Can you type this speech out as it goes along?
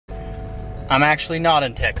I'm actually not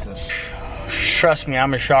in Texas. Trust me,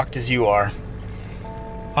 I'm as shocked as you are.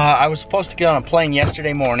 I was supposed to get on a plane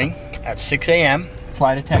yesterday morning at 6 a.m.,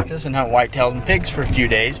 fly to Texas and hunt whitetails and pigs for a few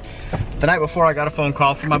days. The night before, I got a phone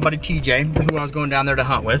call from my buddy TJ, who I was going down there to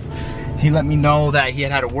hunt with. He let me know that he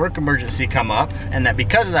had a work emergency come up, and that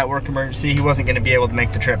because of that work emergency, he wasn't gonna be able to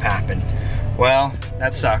make the trip happen. Well,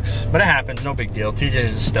 that sucks, but it happens, no big deal. TJ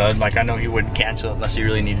is a stud, like I know he wouldn't cancel it unless he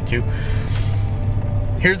really needed to.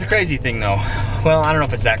 Here's the crazy thing though. Well, I don't know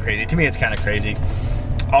if it's that crazy. To me, it's kind of crazy.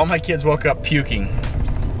 All my kids woke up puking.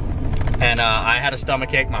 And I had a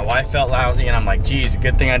stomach ache, my wife felt lousy, and I'm like, geez,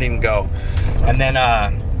 good thing I didn't go. And then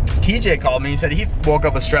TJ called me, he said he woke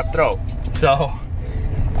up with strep throat. So,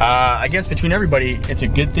 I guess between everybody, it's a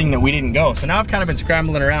good thing that we didn't go. So now I've kind of been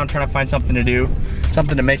scrambling around trying to find something to do,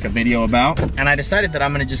 something to make a video about. And I decided that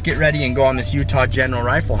I'm gonna just get ready and go on this Utah general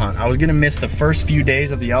rifle hunt. I was gonna miss the first few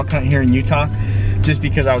days of the elk hunt here in Utah, just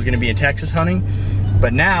because I was gonna be in Texas hunting.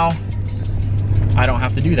 But now, I don't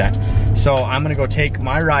have to do that. So I'm gonna go take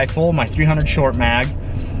my rifle, my 300 short mag,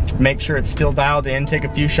 make sure it's still dialed in, take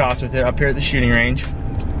a few shots with it up here at the shooting range.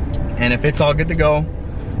 And if it's all good to go,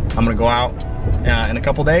 I'm gonna go out in a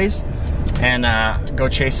couple days and go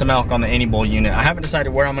chase some elk on the Any Bull unit. I haven't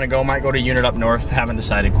decided where I'm gonna go, might go to unit up north, haven't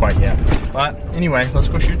decided quite yet. But anyway, let's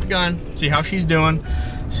go shoot the gun, see how she's doing,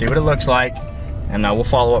 see what it looks like, and we'll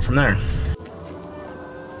follow up from there.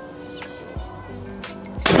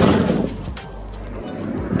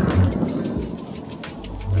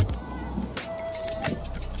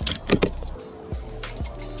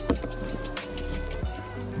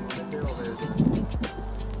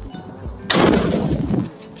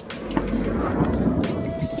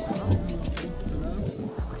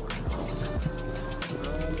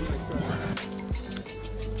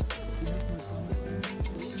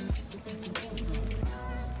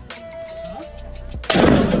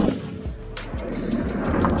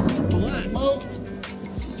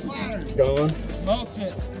 Going? Smoked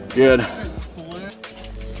it. Good.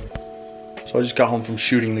 So I just got home from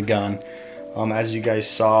shooting the gun. As you guys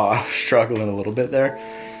saw, I was struggling a little bit there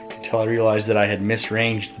until I realized that I had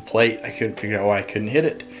misranged the plate. I couldn't figure out why I couldn't hit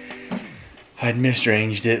it. I had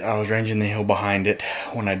misranged it. I was ranging the hill behind it.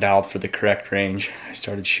 When I dialed for the correct range, I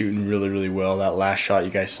started shooting really, really well. That last shot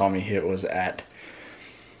you guys saw me hit was at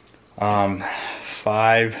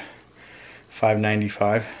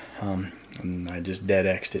 595. And I just dead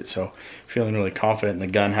X'd it, so feeling really confident in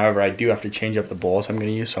the gun. However, I do have to change up the bullets I'm going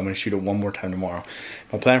to use, so I'm going to shoot it one more time tomorrow.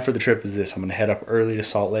 My plan for the trip is this: I'm going to head up early to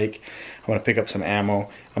Salt Lake. I'm going to pick up some ammo.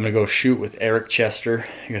 I'm going to go shoot with Eric Chester.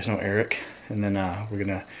 You guys know Eric. And then we're going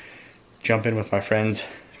to jump in with my friends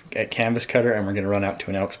at Canvas Cutter, and we're going to run out to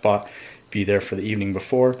an elk spot, be there for the evening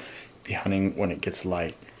before, be hunting when it gets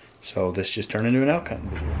light. So this just turned into an elk hunt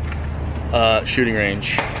video. Shooting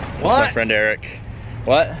range. That's my friend Eric.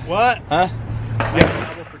 What? What? Huh?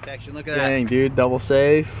 Yeah. Double protection. Look at that. Dang, dude, double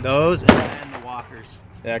safe. Those and the walkers.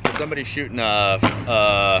 Yeah, because somebody's shooting a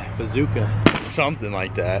bazooka. Something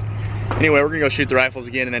like that. Anyway, we're gonna go shoot the rifles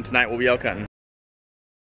again, and then tonight we'll be elk hunting.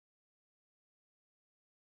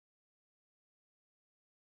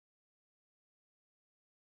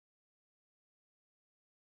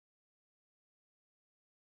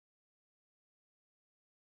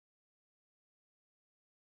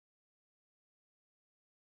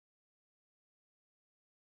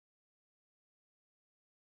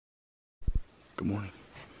 Good morning.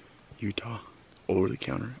 Utah,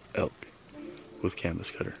 over-the-counter elk with Canvas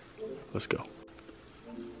Cutter. Let's go.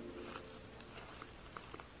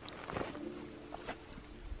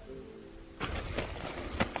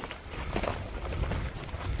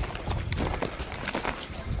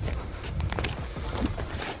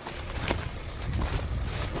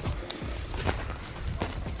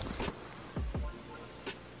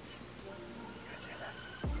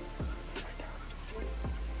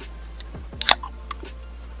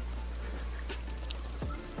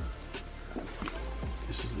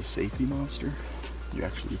 This is the safety monster. You're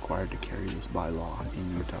actually required to carry this by law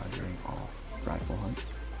in Utah during all rifle hunts.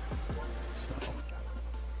 So,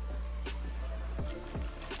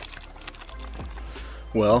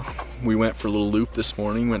 well, we went for a little loop this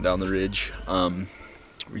morning, went down the ridge.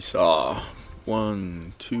 We saw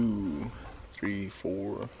 1, 2, 3,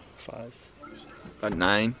 4, 5, 6, about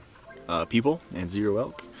 9 people and 0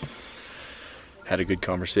 elk. Had a good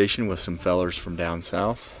conversation with some fellers from down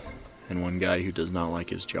south and one guy who does not like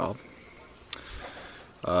his job.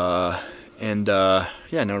 Yeah,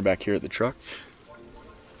 now we're back here at the truck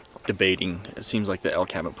debating. It seems like the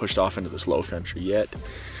elk haven't pushed off into this low country yet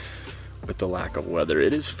with the lack of weather.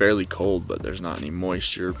 It is fairly cold, but there's not any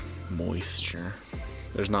moisture.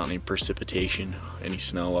 there's not any precipitation, any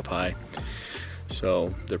snow up high.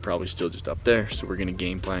 So they're probably still just up there. So we're gonna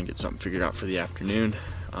game plan, get something figured out for the afternoon.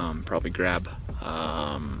 Probably grab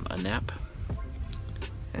a nap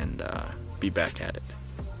and be back at it.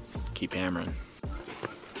 Keep hammering.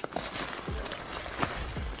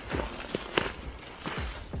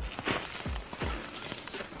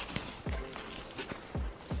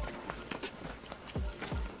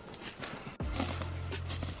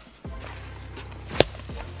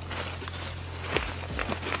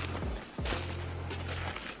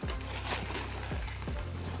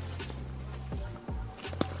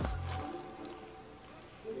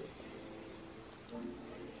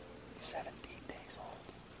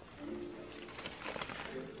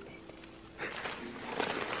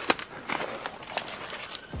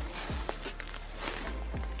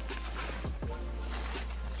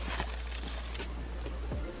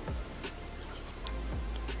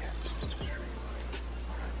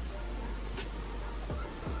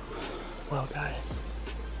 Well guys,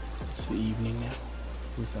 it's the evening now.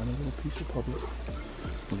 We found a little piece of public.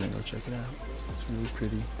 We're gonna go check it out. It's really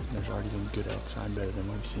pretty. There's already been good elk sign, better than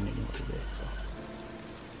we've seen anywhere today. So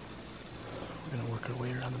we're gonna work our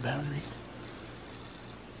way around the boundary,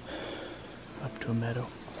 up to a meadow.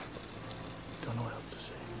 Don't know what else to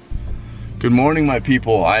say. Good morning, my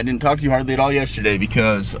people. I didn't talk to you hardly at all yesterday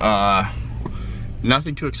because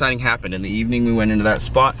nothing too exciting happened. In the evening we went into that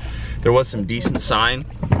spot. There was some decent sign,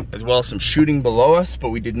 as well as some shooting below us, but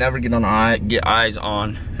we did never get eyes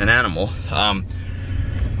on an animal.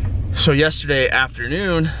 So yesterday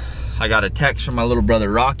afternoon, I got a text from my little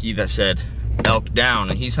brother Rocky that said elk down,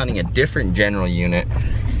 and he's hunting a different general unit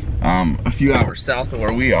a few hours south of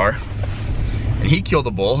where we are. And he killed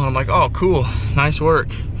a bull, and I'm like, oh cool, nice work.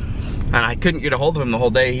 And I couldn't get a hold of him the whole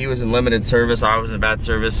day. He was in limited service, I was in bad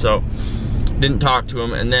service, so didn't talk to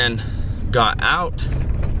him, and then got out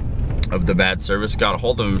of the bad service, got a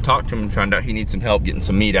hold of him, talked to him, and found out he needs some help getting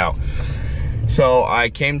some meat out. So I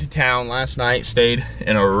came to town last night, stayed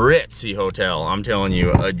in a ritzy hotel. I'm telling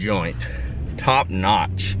you, a joint, top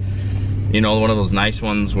notch. You know, one of those nice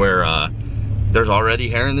ones where there's already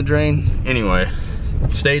hair in the drain. Anyway,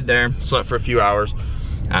 stayed there, slept for a few hours,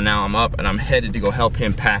 and now I'm up and I'm headed to go help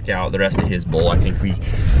him pack out the rest of his bull. I think we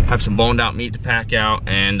have some boned out meat to pack out,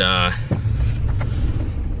 and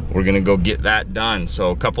we're gonna go get that done. So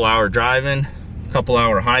a couple hour driving, a couple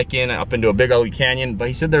hour hiking up into a big ugly canyon, but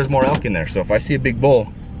he said there's more elk in there, so if I see a big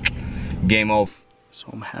bull, game over. So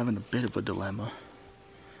I'm having a bit of a dilemma.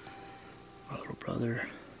 My little brother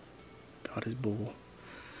got his bull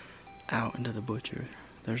out into the butcher.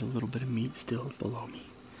 There's a little bit of meat still below me.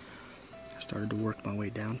 I started to work my way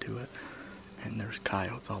down to it, and there's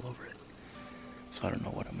coyotes all over it. So I don't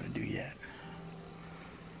know what I'm gonna do yet.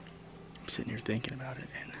 I'm sitting here thinking about it,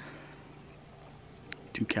 and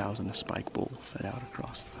 2 cows and a spike bull fed out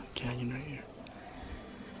across the canyon right here.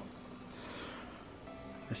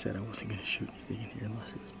 I said I wasn't gonna shoot anything in here unless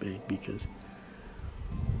it was big, because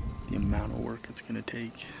the amount of work it's gonna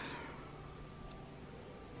take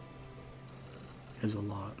is a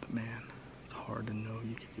lot, but man, it's hard to know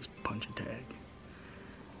you can just punch a tag.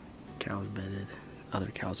 Cow's bedded,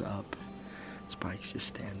 other cow's up, Spike's just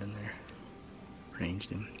standing there. Ranged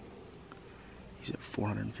him. He's at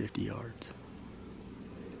 450 yards.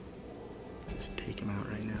 Just take him out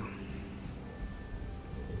right now.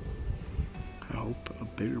 I hope a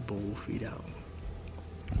bigger bull will feed out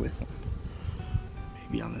with him.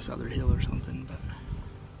 Maybe on this other hill or something, but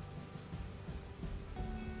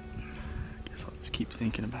I guess I'll just keep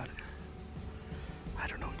thinking about it. I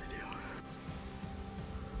don't know what to do.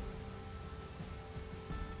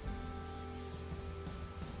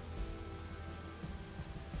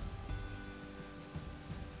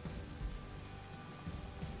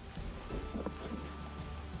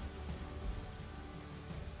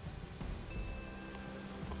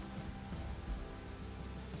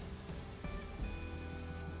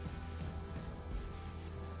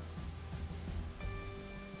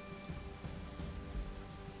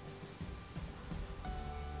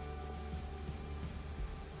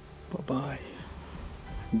 Bye-bye.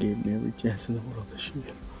 Gave me every chance in the world to shoot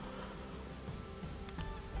him.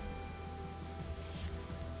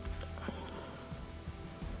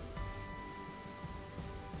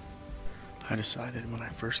 I decided when I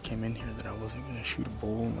first came in here that I wasn't going to shoot a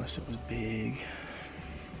bull unless it was big.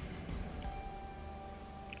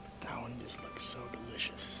 But that one just looks so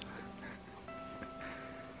delicious.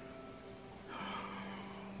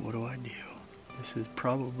 What do I do? This is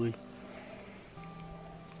probably,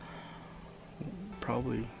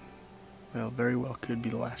 well, very well could be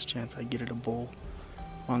the last chance I get at a bull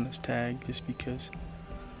on this tag, just because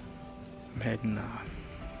I'm heading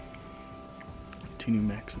to New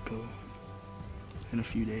Mexico in a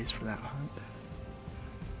few days for that hunt.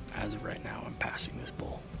 As of right now, I'm passing this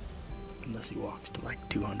bull. Unless he walks to like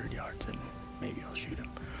 200 yards, and maybe I'll shoot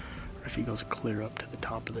him. Or if he goes clear up to the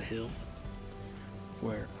top of the hill,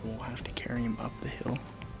 where I won't have to carry him up the hill,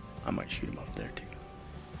 I might shoot him up there too.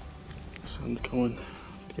 The sun's going.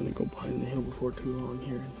 It's gonna go behind the hill before too long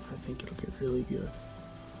here, and I think it'll get really good.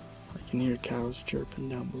 I can hear cows chirping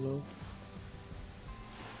down below.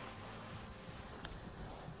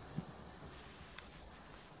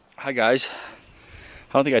 Hi guys.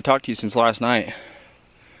 I don't think I talked to you since last night.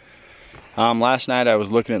 Last night I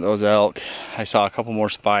was looking at those elk. I saw a couple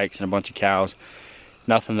more spikes and a bunch of cows.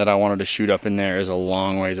 Nothing that I wanted to shoot up in there. Is a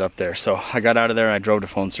long ways up there. So I got out of there and I drove to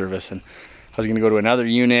phone service, and I was gonna go to another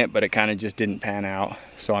unit, but it kind of just didn't pan out.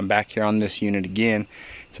 So I'm back here on this unit again.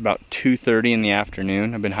 It's about 2:30 in the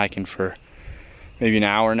afternoon. I've been hiking for maybe an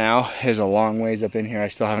hour now. There's a long ways up in here. I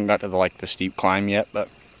still haven't got to the steep climb yet, but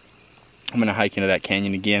I'm gonna hike into that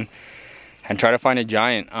canyon again and try to find a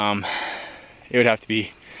giant. It would have to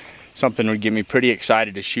be something that would get me pretty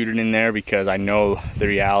excited to shoot it in there, because I know the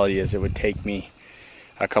reality is it would take me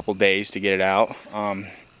a couple days to get it out.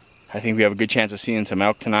 I think we have a good chance of seeing some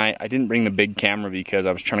elk tonight. I didn't bring the big camera because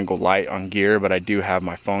I was trying to go light on gear, but I do have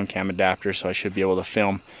my phone cam adapter, so I should be able to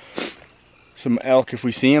film some elk if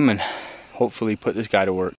we see them and hopefully put this guy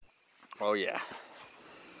to work. Oh yeah.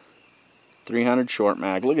 300 short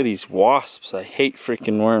mag. Look at these wasps. I hate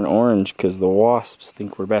freaking wearing orange because the wasps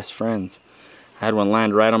think we're best friends. I had one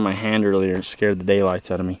land right on my hand earlier. It scared the daylights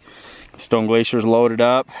out of me. Stone Glacier's loaded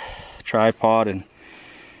up, tripod and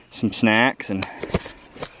some snacks, and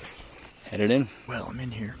headed in. Well, I'm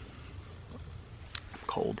in here. I'm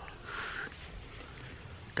cold.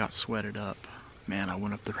 Got sweated up. Man, I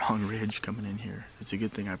went up the wrong ridge coming in here. It's a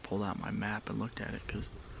good thing I pulled out my map and looked at it, because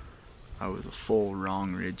I was a full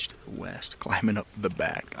wrong ridge to the west, climbing up the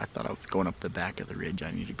back. I thought I was going up the back of the ridge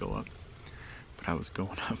I need to go up, but I was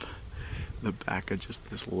going up the back of just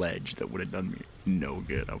this ledge that would have done me no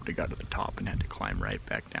good. I would have got to the top and had to climb right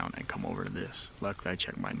back down and come over to this. Luckily I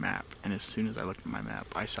checked my map, and as soon as I looked at my map,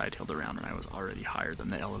 I side-hilled around and I was already higher than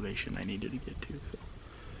the elevation I needed to get to. So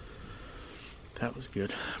that was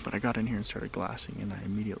good. But I got in here and started glassing, and I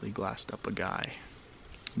immediately glassed up a guy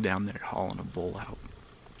down there hauling a bull out.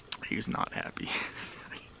 He was not happy.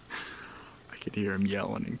 I could hear him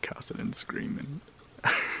yelling and cussing and screaming.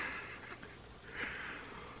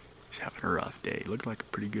 He's having a rough day. He looked like a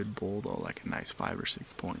pretty good bull though, like a nice 5 or 6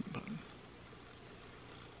 point, but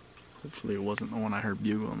hopefully it wasn't the one I heard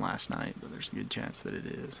bugling last night, but there's a good chance that it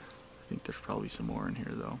is. I think there's probably some more in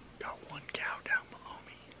here though. Got one cow down below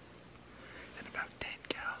me, and about 10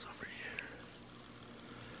 cows over here.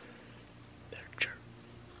 They're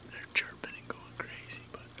chirping and going crazy,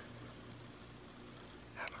 but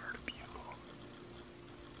haven't heard a bugle.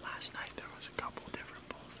 Last night there was a couple different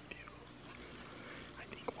bulls bugle. I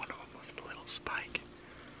think one of them was the little spike,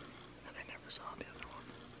 and I never saw the other one.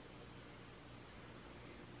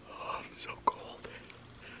 Oh, I'm so cold.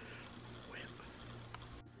 Whip.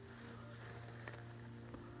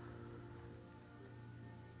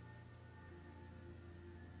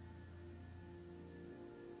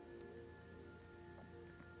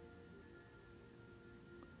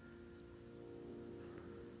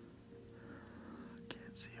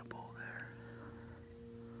 Can't see a bull there.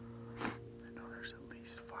 I know there's at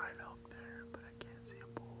least 5 elk there, but I can't see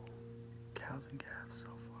a bull. Cows and calves so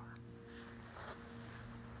far.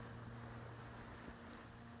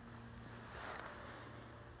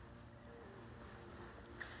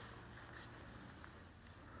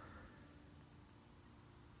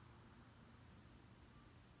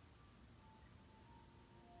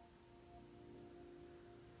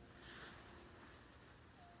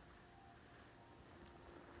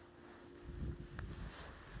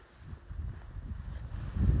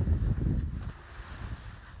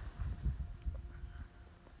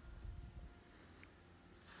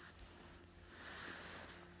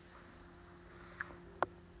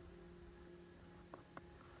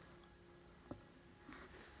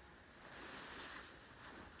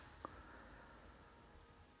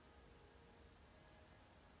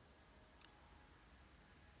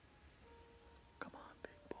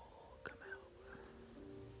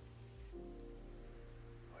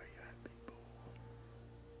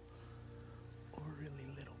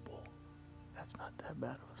 That's not that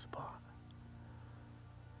bad of a spot.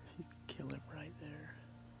 If you could kill him right there,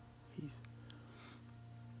 he's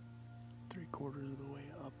 3/4 of the way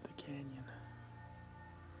up the canyon.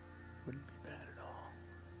 Wouldn't be bad at all.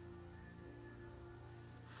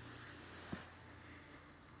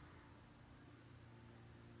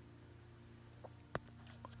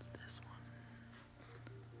 What's this one?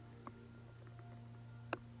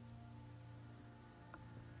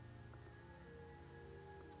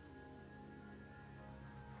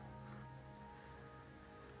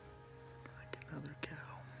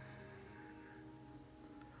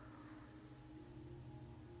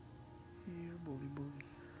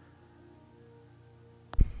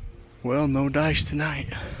 Well, no dice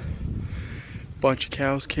tonight. Bunch of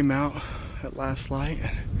cows came out at last light.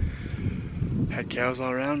 Had cows all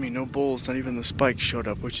around me, no bulls, not even the spikes showed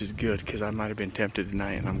up, which is good because I might have been tempted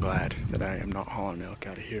tonight, and I'm glad that I am not hauling elk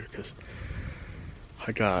out of here because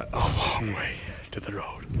I got a long way to the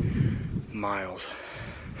road. Miles.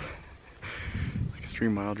 Like a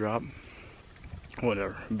 3-mile drop.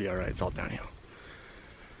 Whatever, it'll be alright, it's all downhill.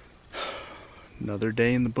 Another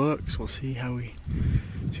day in the books. We'll see what we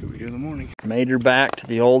do in the morning. Made her back to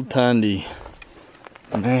the old Tundy.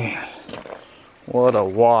 Man, what a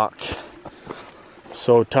walk.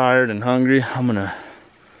 So tired and hungry. I'm gonna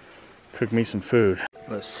cook me some food.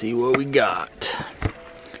 Let's see what we got.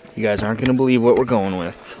 You guys aren't gonna believe what we're going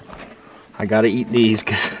with. I gotta eat these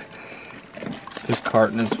because this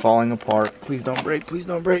carton is falling apart. Please don't break, please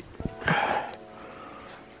don't break.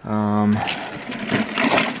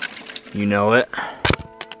 You know it.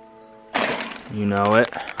 You know it.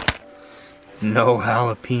 No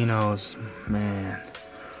jalapenos, man.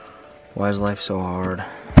 Why is life so hard?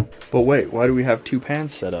 But wait, why do we have 2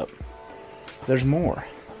 pans set up? There's more.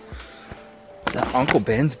 Is that Uncle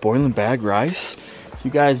Ben's boiling bag rice? If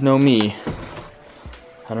you guys know me,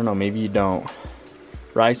 I don't know, maybe you don't.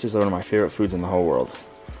 Rice is one of my favorite foods in the whole world.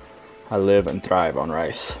 I live and thrive on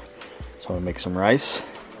rice. So I'm gonna make some rice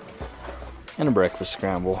and a breakfast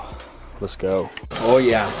scramble. Let's go. Oh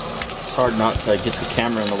yeah, it's hard not to get the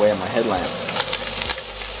camera in the way of my headlamp.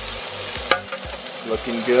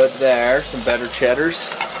 Looking good there, some better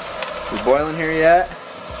cheddars. We boiling here yet?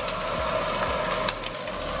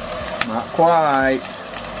 Not quite.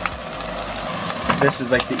 This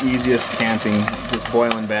is like the easiest camping, just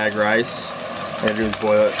boiling bag rice. All I do is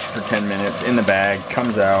boil it for 10 minutes in the bag,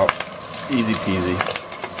 comes out, easy peasy.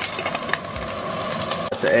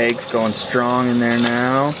 Got the eggs going strong in there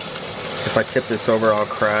now. If I tip this over, I'll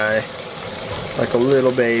cry like a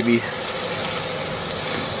little baby.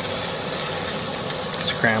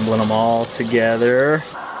 Scrambling them all together.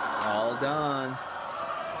 All done.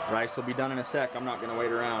 Rice will be done in a sec. I'm not gonna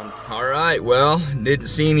wait around. All right, well, didn't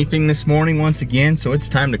see anything this morning once again, so it's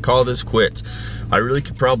time to call this quits. I really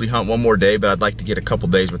could probably hunt one more day, but I'd like to get a couple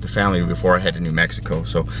days with the family before I head to New Mexico.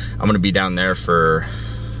 So I'm gonna be down there for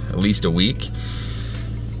at least a week.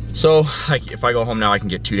 So if I go home now, I can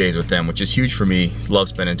get 2 days with them, which is huge for me. Love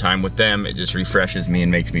spending time with them. It just refreshes me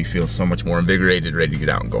and makes me feel so much more invigorated, ready to get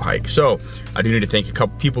out and go hike. So I do need to thank a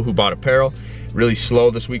couple people who bought apparel. Really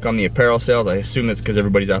slow this week on the apparel sales. I assume that's because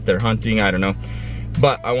everybody's out there hunting, I don't know.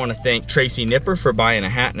 But I want to thank Tracy Nipper for buying a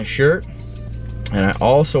hat and a shirt. And I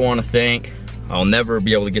also want to thank, I'll never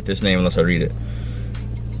be able to get this name unless I read it,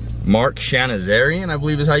 Mark Shanazarian, I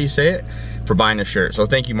believe is how you say it, for buying a shirt. So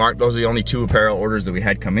thank you, Mark. Those are the only 2 apparel orders that we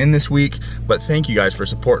had come in this week. But thank you guys for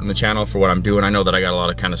supporting the channel for what I'm doing. I know that I got a lot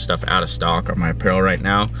of kind of stuff out of stock on my apparel right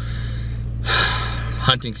now.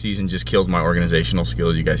 Hunting season just kills my organizational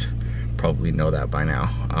skills. You guys probably know that by now.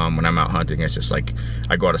 When I'm out hunting, it's just like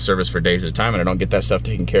I go out of service for days at a time and I don't get that stuff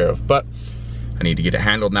taken care of. But I need to get it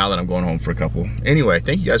handled now that I'm going home for a couple. Anyway,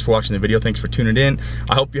 thank you guys for watching the video. Thanks for tuning in.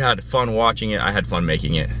 I hope you had fun watching it. I had fun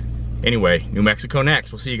making it. Anyway, New Mexico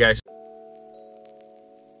next. We'll see you guys.